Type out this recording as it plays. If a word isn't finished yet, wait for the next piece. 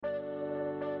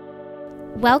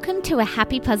Welcome to A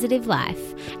Happy Positive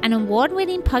Life, an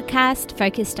award-winning podcast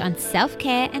focused on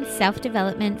self-care and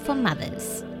self-development for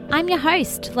mothers. I'm your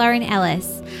host, Lauren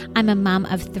Ellis. I'm a mum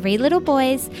of 3 little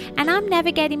boys, and I'm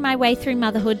navigating my way through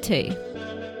motherhood too.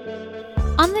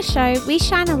 On the show, we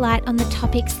shine a light on the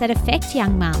topics that affect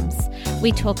young mums.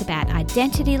 We talk about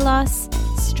identity loss,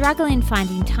 struggle in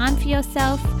finding time for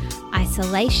yourself,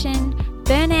 isolation,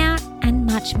 burnout, and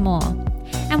much more.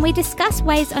 And we discuss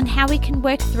ways on how we can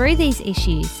work through these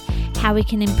issues, how we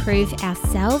can improve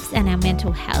ourselves and our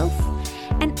mental health,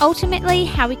 and ultimately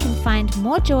how we can find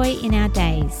more joy in our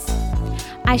days.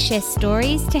 I share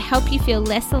stories to help you feel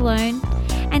less alone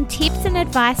and tips and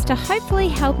advice to hopefully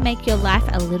help make your life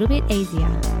a little bit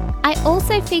easier. I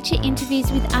also feature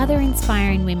interviews with other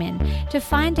inspiring women to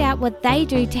find out what they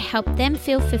do to help them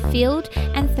feel fulfilled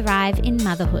and thrive in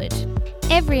motherhood.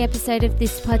 Every episode of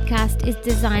this podcast is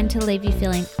designed to leave you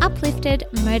feeling uplifted,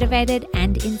 motivated,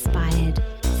 and inspired.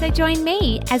 So join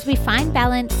me as we find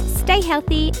balance, stay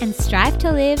healthy, and strive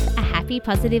to live a happy,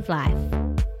 positive life.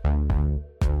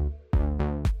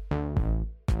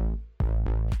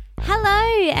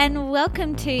 Hello and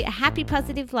welcome to A Happy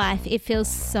Positive Life. It feels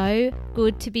so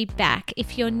good to be back.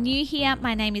 If you're new here,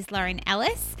 my name is Lauren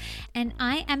Ellis and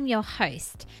I am your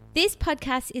host. This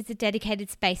podcast is a dedicated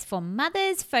space for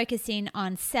mothers focusing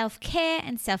on self-care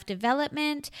and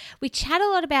self-development. We chat a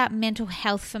lot about mental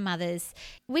health for mothers,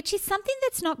 which is something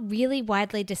that's not really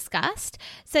widely discussed.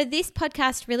 So this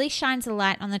podcast really shines a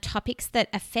light on the topics that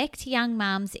affect young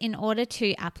mums in order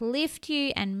to uplift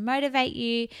you and motivate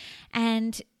you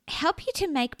and help you to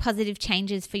make positive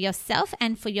changes for yourself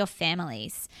and for your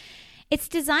families. It's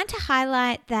designed to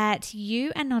highlight that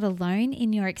you are not alone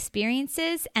in your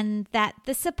experiences and that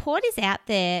the support is out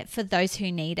there for those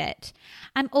who need it.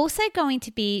 I'm also going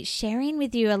to be sharing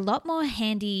with you a lot more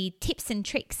handy tips and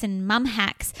tricks and mum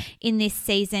hacks in this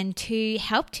season to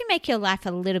help to make your life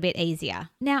a little bit easier.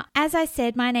 Now, as I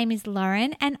said, my name is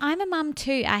Lauren and I'm a mum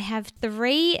too. I have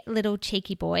 3 little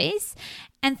cheeky boys.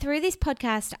 And through this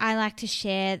podcast, I like to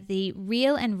share the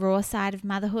real and raw side of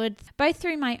motherhood, both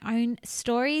through my own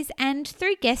stories and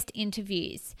through guest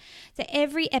interviews. So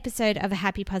every episode of A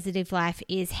Happy Positive Life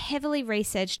is heavily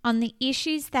researched on the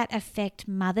issues that affect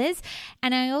mothers.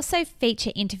 And I also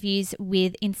feature interviews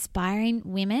with inspiring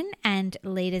women and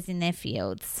leaders in their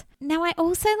fields. Now, I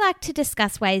also like to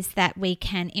discuss ways that we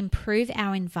can improve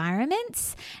our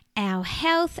environments, our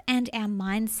health, and our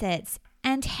mindsets,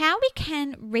 and how we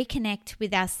can reconnect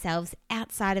with ourselves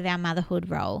outside of our motherhood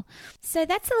role. So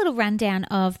that's a little rundown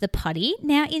of the potty.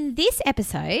 Now in this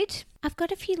episode, I've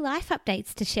got a few life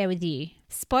updates to share with you.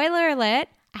 Spoiler alert,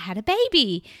 I had a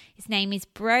baby. His name is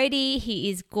Brody.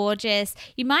 He is gorgeous.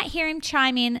 You might hear him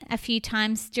chime in a few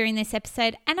times during this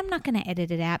episode, and I'm not going to edit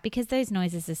it out because those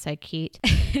noises are so cute.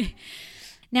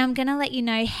 Now I'm going to let you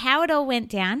know how it all went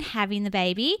down having the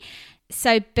baby.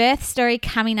 So birth story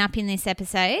coming up in this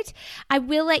episode. I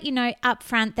will let you know up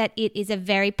front that it is a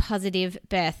very positive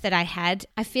birth that I had.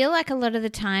 I feel like a lot of the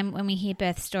time when we hear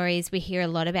birth stories, we hear a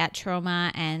lot about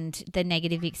trauma and the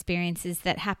negative experiences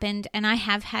that happened. And I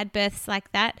have had births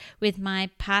like that with my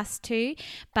past 2,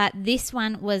 but this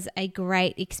one was a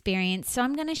great experience. So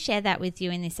I'm going to share that with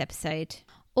you in this episode.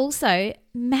 Also,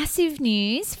 massive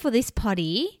news for this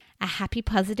potty. A Happy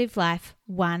Positive Life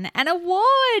won an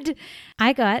award.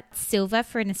 I got silver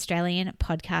for an Australian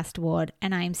podcast award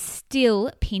and I'm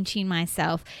still pinching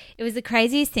myself. It was the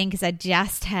craziest thing because I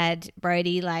just had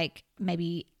Brody like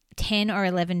maybe 10 or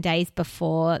 11 days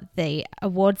before the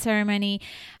award ceremony.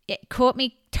 It caught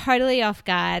me totally off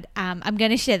guard. I'm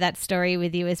going to share that story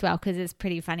with you as well because it's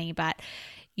pretty funny, but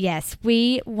yes,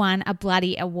 we won a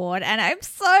bloody award and I'm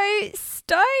so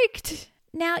stoked.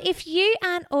 Now, if you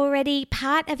aren't already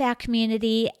part of our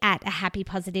community at A Happy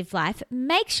Positive Life,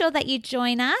 make sure that you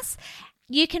join us.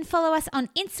 You can follow us on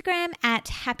Instagram at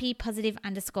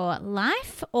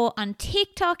happypositive_life or on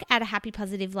TikTok at A Happy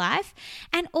Positive Life.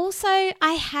 And also,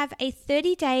 I have a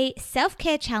 30-day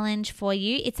self-care challenge for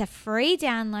you. It's a free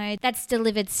download that's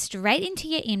delivered straight into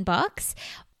your inbox.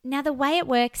 Now, the way it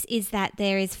works is that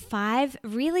there is 5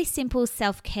 really simple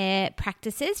self-care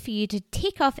practices for you to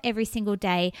tick off every single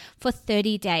day for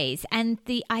 30 days. And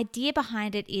the idea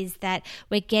behind it is that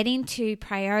we're getting to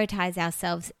prioritize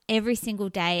ourselves every single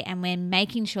day and we're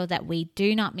making sure that we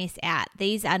do not miss out.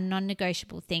 These are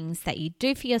non-negotiable things that you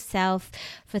do for yourself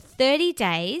for 30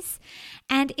 days.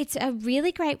 And it's a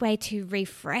really great way to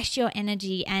refresh your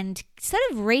energy and sort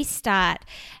of restart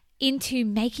into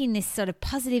making this sort of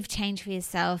positive change for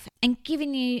yourself and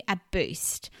giving you a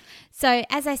boost. So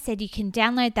as I said, you can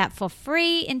download that for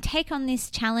free and take on this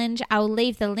challenge. I'll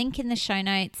leave the link in the show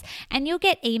notes and you'll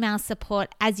get email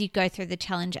support as you go through the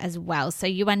challenge as well. So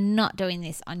you are not doing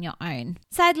this on your own.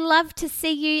 So I'd love to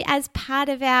see you as part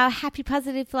of our Happy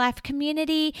Positive Life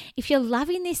community. If you're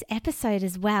loving this episode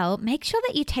as well, make sure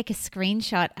that you take a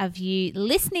screenshot of you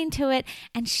listening to it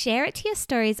and share it to your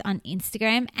stories on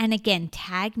Instagram. And again,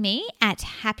 tag me at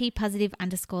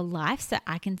happypositive_life so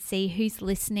I can see who's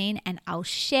listening and I'll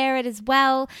share it as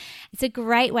well. It's a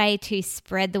great way to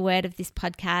spread the word of this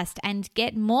podcast and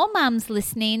get more mums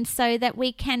listening so that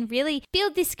we can really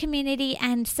build this community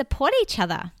and support each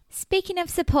other. Speaking of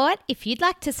support, if you'd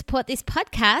like to support this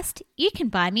podcast, you can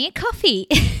buy me a coffee.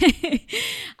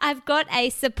 I've got a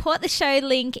support the show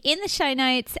link in the show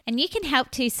notes and you can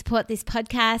help to support this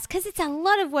podcast because it's a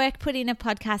lot of work putting a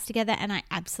podcast together and I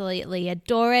absolutely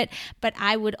adore it. But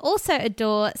I would also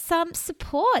adore some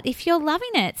support if you're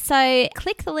loving it. So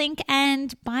click the link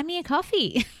and buy me a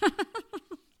coffee.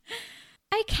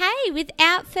 Okay,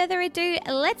 without further ado,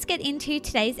 let's get into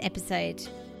today's episode.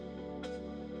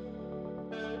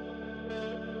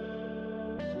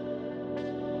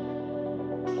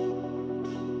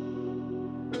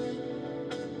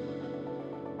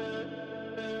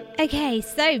 Okay,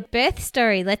 so birth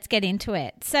story, let's get into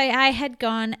it. So I had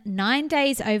gone 9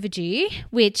 days overdue,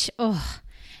 which,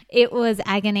 it was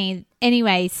agony.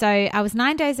 Anyway, so I was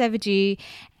 9 days overdue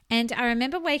and I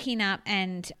remember waking up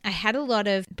and I had a lot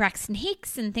of Braxton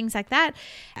Hicks and things like that.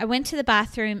 I went to the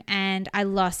bathroom and I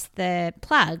lost the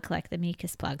plug, like the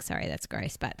mucus plug. Sorry, that's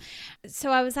gross. But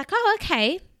so I was like, oh,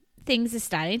 okay, things are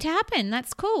starting to happen.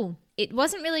 That's cool. It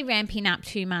wasn't really ramping up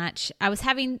too much. I was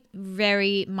having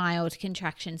very mild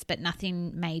contractions, but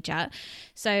nothing major.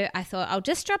 So I thought I'll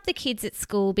just drop the kids at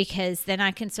school because then I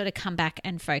can sort of come back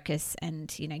and focus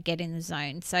and, get in the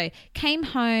zone. So came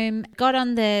home, got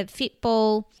on the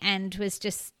Fitball and was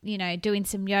just, doing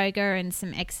some yoga and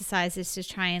some exercises to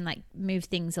try and move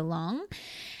things along.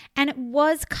 And it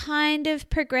was kind of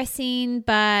progressing,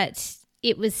 but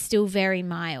it was still very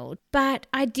mild. But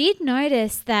I did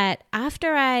notice that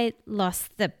after I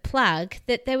lost the plug,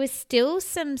 that there was still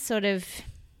some sort of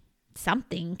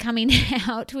something coming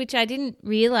out, which I didn't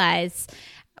realize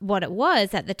what it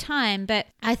was at the time, but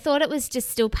I thought it was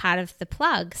just still part of the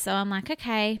plug. So I'm like,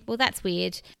 okay, well, that's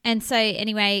weird. And so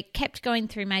anyway, kept going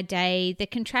through my day. The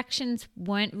contractions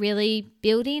weren't really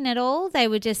building at all. They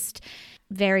were just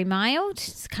very mild.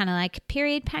 It's kind of like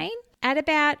period pain. At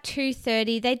about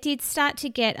 2:30, they did start to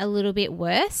get a little bit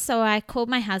worse. So I called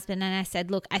my husband and I said,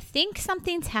 look, I think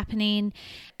something's happening.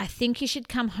 I think you should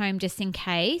come home just in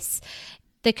case.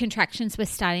 The contractions were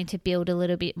starting to build a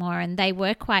little bit more and they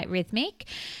were quite rhythmic.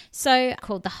 So I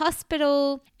called the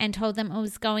hospital and told them what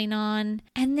was going on.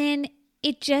 And then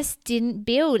it just didn't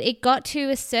build. It got to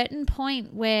a certain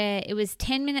point where it was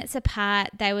 10 minutes apart.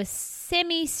 They were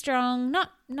semi-strong,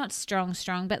 not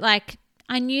strong, but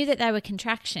I knew that they were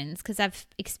contractions because I've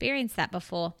experienced that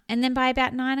before. And then by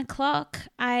about 9 o'clock,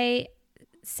 I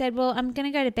said, well, I'm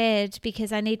going to go to bed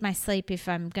because I need my sleep if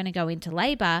I'm going to go into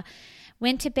labor.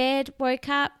 Went to bed, woke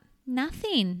up,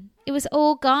 nothing. It was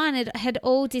all gone. It had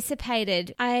all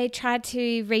dissipated. I tried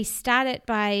to restart it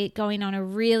by going on a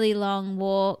really long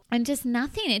walk and just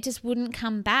nothing. It just wouldn't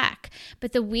come back.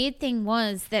 But the weird thing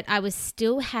was that I was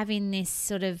still having this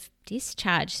sort of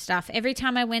discharge stuff every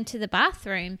time I went to the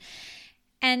bathroom.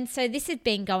 And so this had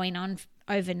been going on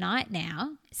overnight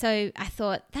now. So I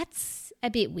thought that's a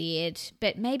bit weird,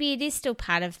 but maybe it is still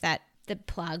part of the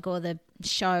plug or the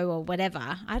show or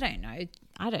whatever. I don't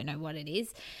know what it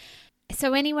is.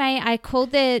 So anyway, I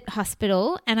called the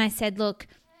hospital and I said, look,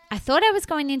 I thought I was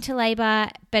going into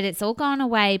labor, but it's all gone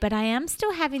away, but I am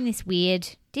still having this weird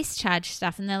discharge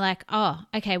stuff. And they're like, oh,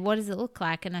 okay, what does it look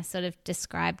like? And I sort of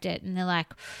described it and they're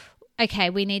like, okay,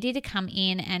 we need you to come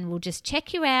in and we'll just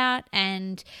check you out.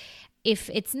 And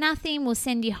if it's nothing, we'll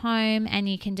send you home and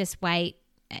you can just wait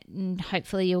and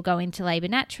hopefully you'll go into labor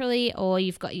naturally or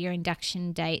you've got your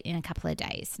induction date in a couple of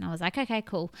days. And I was like, okay,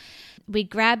 cool. We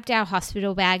grabbed our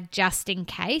hospital bag just in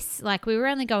case. We were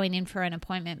only going in for an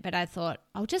appointment, but I thought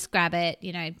I'll just grab it,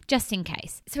 just in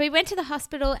case. So we went to the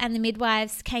hospital and the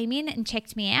midwives came in and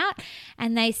checked me out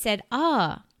and they said,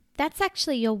 oh, that's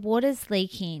actually your water's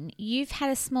leaking. You've had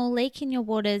a small leak in your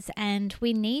waters and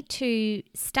we need to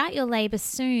start your labor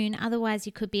soon. Otherwise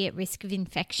you could be at risk of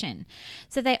infection.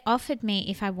 So they offered me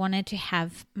if I wanted to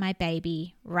have my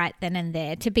baby right then and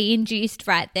there, to be induced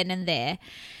right then and there.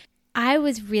 I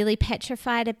was really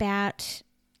petrified about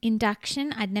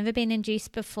induction. I'd never been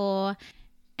induced before.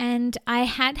 And I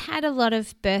had a lot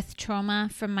of birth trauma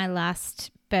from my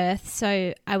last birth,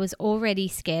 so I was already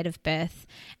scared of birth.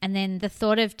 And then the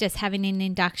thought of just having an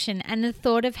induction and the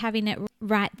thought of having it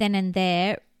right then and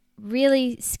there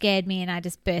really scared me, and I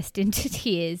just burst into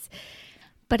tears.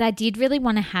 But I did really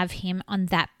want to have him on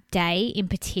that day in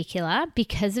particular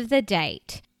because of the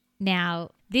date.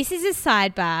 Now, this is a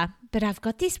sidebar, but I've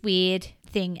got this weird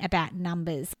thing about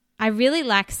numbers. I really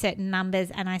like certain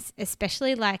numbers, and I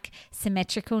especially like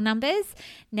symmetrical numbers.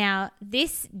 Now,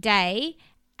 this day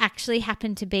actually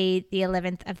happened to be the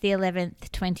 11th of the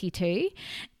 11th, 22,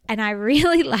 and I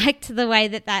really liked the way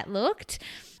that looked.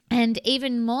 And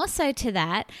even more so to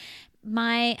that,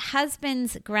 my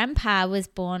husband's grandpa was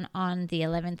born on the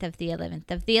 11th of the 11th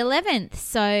of the 11th.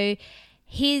 So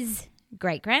his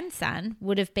great-grandson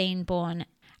would have been born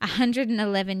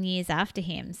 111 years after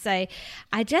him. So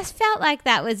I just felt like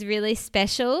that was really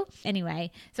special.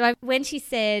 Anyway, so when she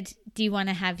said, do you want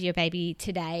to have your baby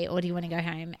today or do you want to go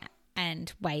home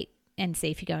and wait and see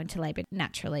if you go into labor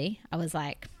naturally, I was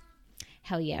like,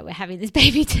 hell yeah, we're having this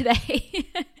baby today.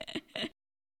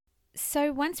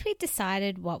 So once we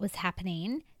decided what was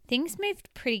happening, things moved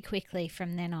pretty quickly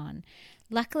from then on.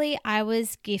 Luckily, I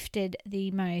was gifted the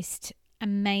most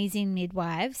amazing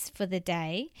midwives for the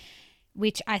day,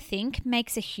 which I think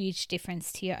makes a huge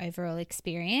difference to your overall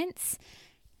experience.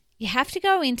 You have to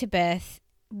go into birth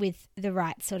with the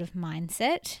right sort of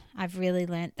mindset. I've really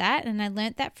learnt that, and I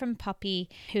learnt that from Poppy,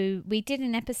 who we did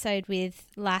an episode with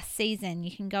last season.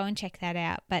 You can go and check that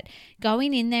out. But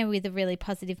going in there with a really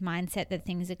positive mindset that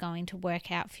things are going to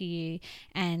work out for you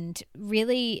and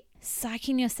really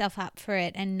psyching yourself up for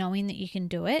it and knowing that you can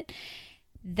do it,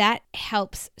 that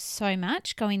helps so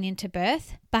much going into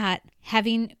birth. But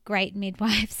having great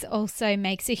midwives also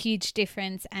makes a huge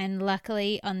difference. And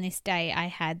luckily on this day, I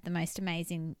had the most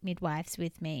amazing midwives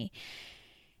with me.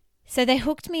 So they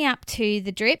hooked me up to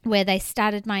the drip where they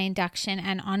started my induction.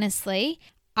 And honestly,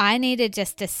 I needed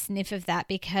just a sniff of that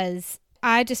because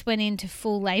I just went into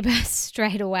full labor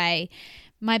straight away.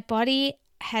 My body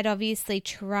had obviously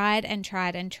tried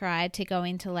to go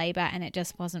into labor and it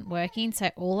just wasn't working. So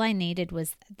all I needed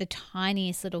was the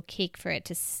tiniest little kick for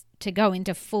it to go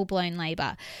into full-blown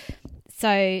labor.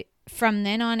 So from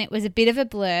then on, it was a bit of a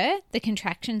blur. The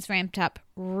contractions ramped up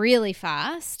really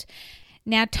fast.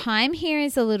 Now, time here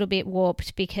is a little bit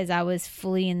warped because I was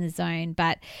fully in the zone,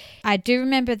 but I do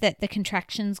remember that the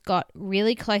contractions got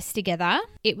really close together.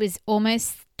 It was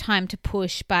almost time to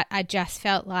push, but I just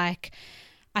felt like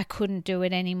I couldn't do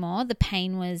it anymore. The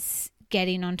pain was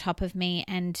getting on top of me.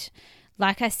 And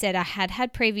like I said, I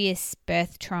had previous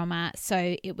birth trauma.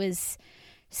 So it was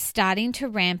starting to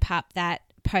ramp up that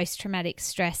post-traumatic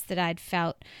stress that I'd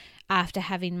felt after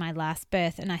having my last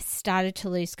birth. And I started to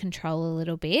lose control a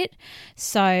little bit.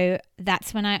 So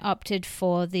that's when I opted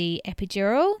for the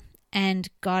epidural. And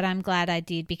God, I'm glad I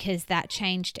did because that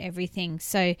changed everything.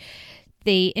 So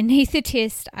the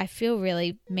anaesthetist, I feel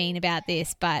really mean about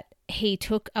this, but he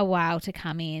took a while to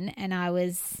come in and I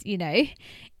was,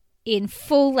 in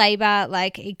full labor.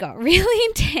 Like it got really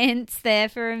intense there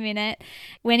for a minute.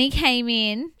 When he came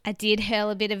in, I did hurl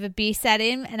a bit of abuse at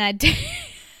him and I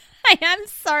am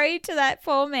sorry to that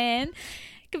poor man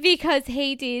because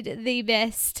he did the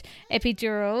best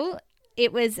epidural.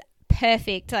 It was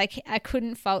perfect. Like I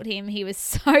couldn't fault him. He was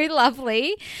so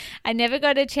lovely. I never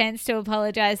got a chance to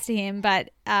apologize to him, but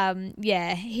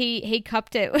he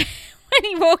copped it when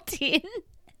he walked in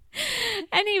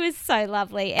and he was so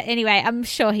lovely. Anyway, I'm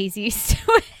sure he's used to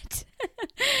it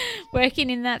working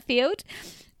in that field.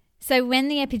 So when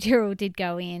the epidural did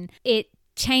go in, it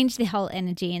changed the whole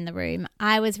energy in the room.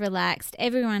 I was relaxed.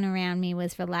 Everyone around me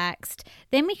was relaxed.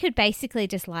 Then we could basically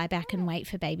just lie back and wait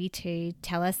for baby to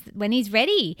tell us when he's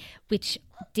ready, which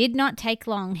did not take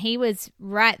long. He was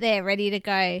right there ready to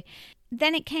go.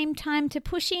 Then it came time to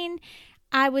push in.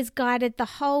 I was guided the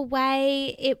whole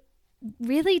way. It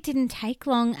really didn't take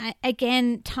long.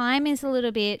 Again, time is a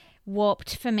little bit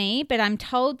warped for me, but I'm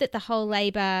told that the whole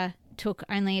labor took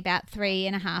only about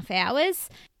 3.5 hours.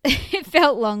 It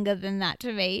felt longer than that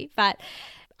to me, but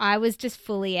I was just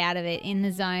fully out of it, in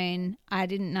the zone. I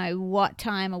didn't know what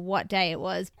time or what day it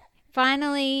was.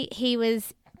 Finally, he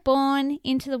was born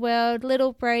into the world,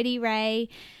 little Brody Ray,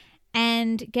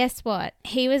 and guess what?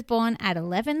 He was born at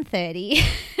 11:30.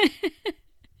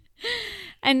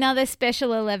 Another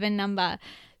special 11 number.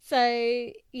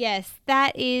 So, yes,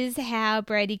 that is how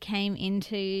Brady came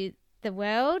into the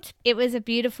world. It was a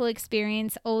beautiful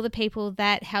experience. All the people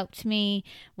that helped me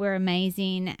were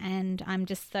amazing, and I'm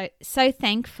just so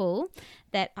thankful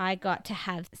that I got to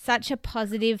have such a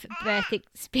positive birth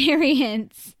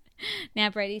experience.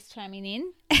 Now Brady's chiming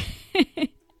in.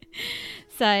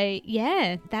 So,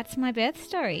 yeah, that's my birth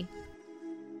story.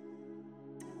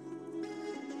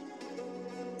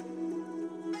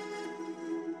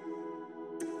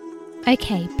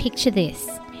 Okay, picture this.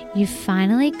 You've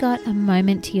finally got a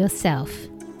moment to yourself.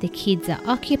 The kids are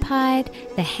occupied,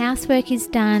 the housework is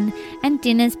done, and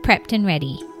dinner's prepped and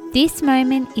ready. This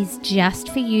moment is just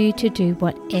for you to do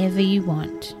whatever you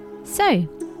want. So,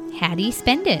 how do you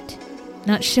spend it?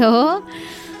 Not sure?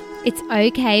 It's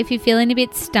okay if you're feeling a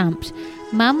bit stumped.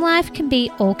 Mum life can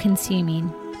be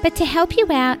all-consuming. But to help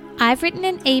you out, I've written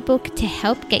an ebook to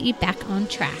help get you back on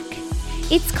track.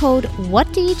 It's called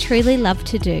What Do You Truly Love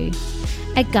to Do?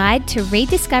 A guide to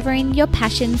rediscovering your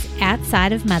passions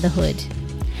outside of motherhood.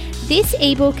 This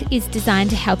ebook is designed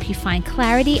to help you find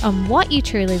clarity on what you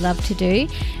truly love to do,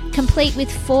 complete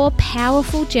with 4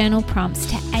 powerful journal prompts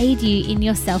to aid you in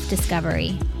your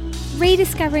self-discovery.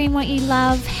 Rediscovering what you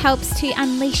love helps to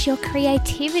unleash your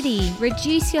creativity,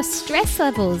 reduce your stress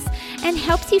levels, and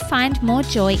helps you find more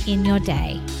joy in your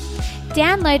day.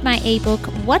 Download my ebook,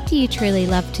 What Do You Truly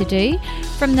Love to Do,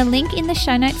 from the link in the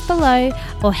show notes below,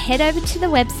 or head over to the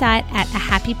website at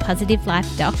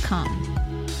ahappypositivelife.com.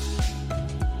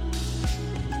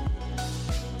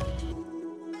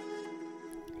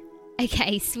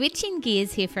 Okay, switching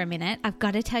gears here for a minute, I've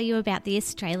got to tell you about the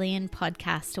Australian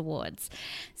Podcast Awards.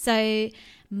 So,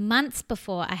 months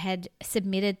before I had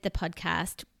submitted the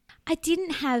podcast, I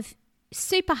didn't have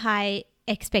super high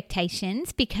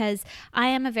expectations because I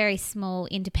am a very small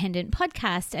independent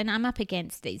podcast and I'm up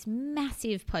against these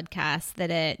massive podcasts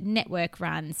that are network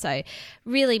run. So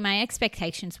really my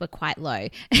expectations were quite low.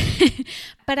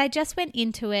 But I just went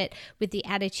into it with the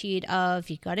attitude of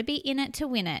you got to be in it to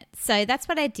win it. So that's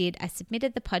what I did. I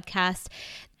submitted the podcast.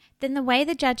 Then the way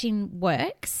the judging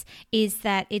works is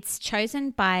that it's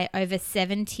chosen by over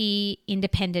 70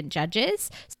 independent judges.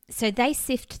 So they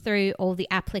sift through all the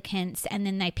applicants and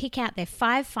then they pick out their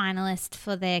 5 finalists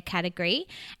for their category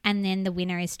and then the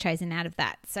winner is chosen out of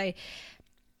that. So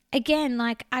again,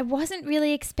 like I wasn't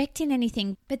really expecting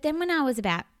anything, but then when I was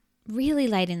about really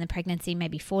late in the pregnancy,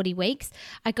 maybe 40 weeks,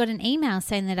 I got an email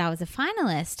saying that I was a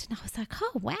finalist. And I was like,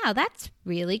 oh, wow, that's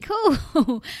really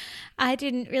cool. I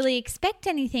didn't really expect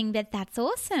anything, but that's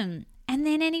awesome. And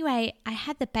then anyway, I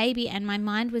had the baby and my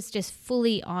mind was just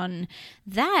fully on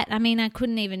that. I mean, I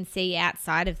couldn't even see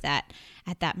outside of that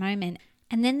at that moment.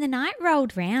 And then the night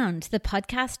rolled round, the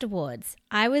podcast awards.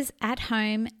 I was at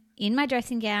home in my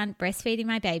dressing gown, breastfeeding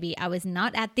my baby. I was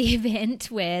not at the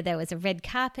event where there was a red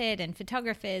carpet and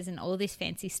photographers and all this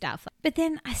fancy stuff. But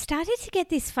then I started to get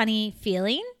this funny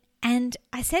feeling and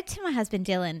I said to my husband,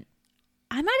 Dylan,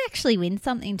 I might actually win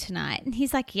something tonight. And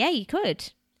he's like, yeah, you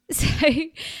could. So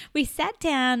we sat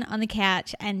down on the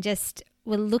couch and just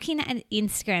were looking at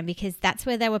Instagram because that's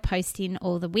where they were posting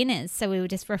all the winners. So we were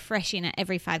just refreshing it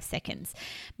every 5 seconds.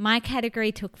 My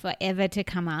category took forever to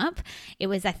come up. It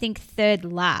was, I think,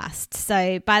 3rd last.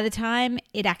 So by the time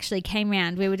it actually came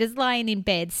round, we were just lying in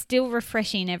bed, still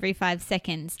refreshing every 5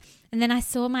 seconds. And then I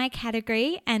saw my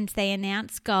category and they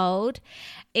announced gold.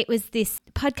 It was this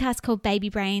podcast called Baby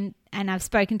Brain, and I've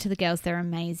spoken to the girls. They're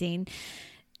amazing.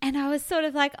 And I was sort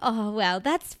of like, oh, well,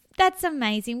 that's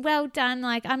amazing. Well done.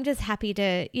 Like, I'm just happy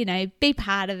to, be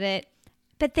part of it.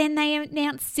 But then they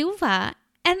announced silver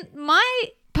and my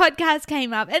podcast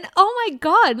came up and oh my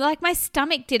God, like my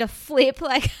stomach did a flip.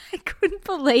 Like I couldn't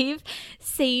believe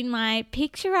seeing my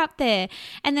picture up there.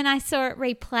 And then I saw it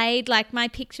replayed. Like my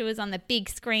picture was on the big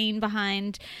screen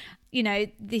behind,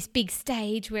 this big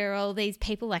stage where all these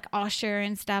people like Usher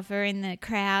and stuff are in the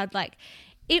crowd. Like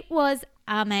it was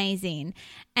amazing.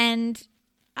 And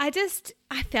I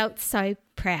felt so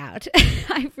proud.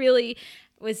 I really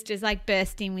was just like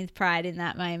bursting with pride in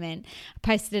that moment. I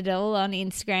posted it all on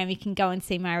Instagram. You can go and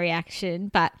see my reaction.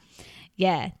 But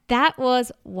yeah, that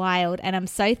was wild and I'm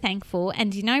so thankful.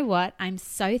 And you know what? I'm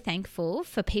so thankful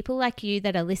for people like you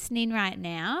that are listening right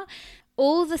now.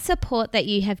 All the support that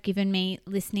you have given me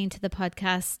listening to the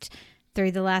podcast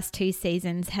through the last 2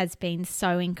 seasons has been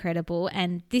so incredible.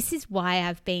 And this is why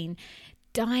I've been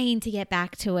dying to get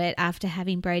back to it after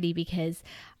having Brody, because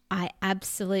I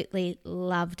absolutely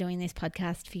love doing this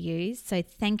podcast for you. So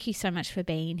thank you so much for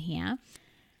being here.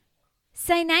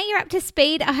 So now you're up to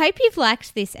speed. I hope you've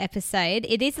liked this episode.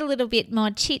 It is a little bit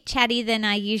more chit-chatty than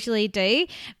I usually do,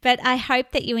 but I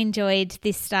hope that you enjoyed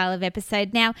this style of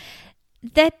episode. Now,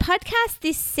 the podcast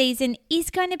this season is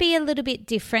going to be a little bit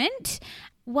different.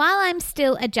 While I'm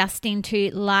still adjusting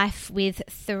to life with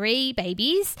 3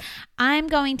 babies, I'm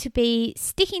going to be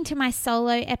sticking to my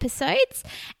solo episodes,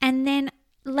 and then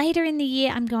later in the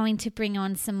year, I'm going to bring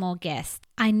on some more guests.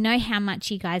 I know how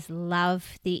much you guys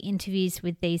love the interviews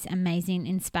with these amazing,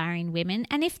 inspiring women.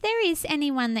 And if there is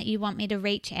anyone that you want me to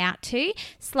reach out to,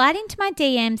 slide into my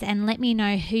DMs and let me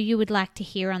know who you would like to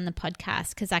hear on the podcast,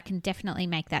 because I can definitely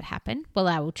make that happen. Well,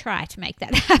 I will try to make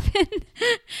that happen.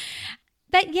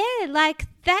 But yeah,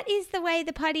 that is the way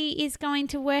the potty is going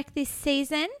to work this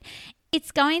season.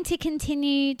 It's going to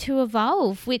continue to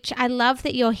evolve, which I love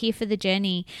that you're here for the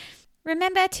journey.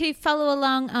 Remember to follow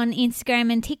along on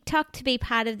Instagram and TikTok to be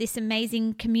part of this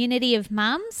amazing community of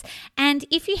mums. And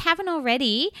if you haven't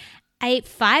already, a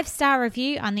 5-star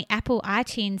review on the Apple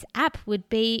iTunes app would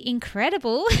be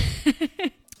incredible.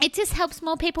 It just helps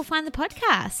more people find the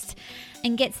podcast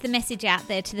and gets the message out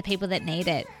there to the people that need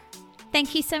it.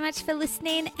 Thank you so much for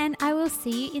listening, and I will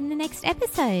see you in the next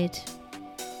episode.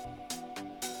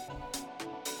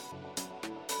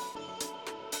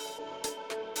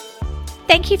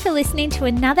 Thank you for listening to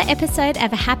another episode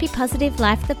of A Happy Positive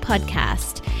Life, the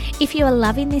podcast. If you are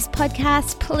loving this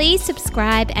podcast, please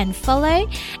subscribe and follow,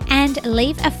 and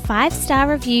leave a 5-star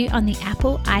review on the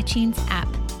Apple iTunes app.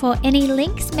 For any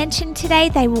links mentioned today,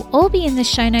 they will all be in the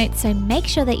show notes, so make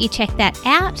sure that you check that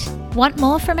out. Want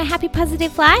more from A Happy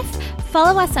Positive Life?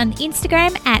 Follow us on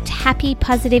Instagram at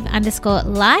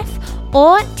happypositive_life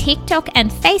or TikTok and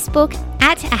Facebook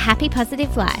at A Happy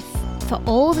Positive Life. For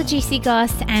all the juicy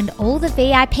goss and all the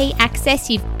VIP access,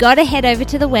 you've got to head over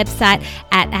to the website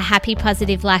at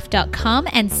ahappypositivelife.com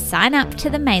and sign up to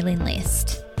the mailing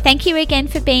list. Thank you again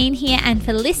for being here and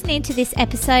for listening to this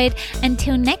episode.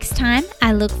 Until next time,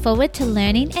 I look forward to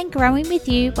learning and growing with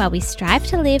you while we strive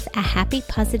to live a happy,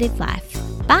 positive life.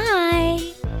 Bye.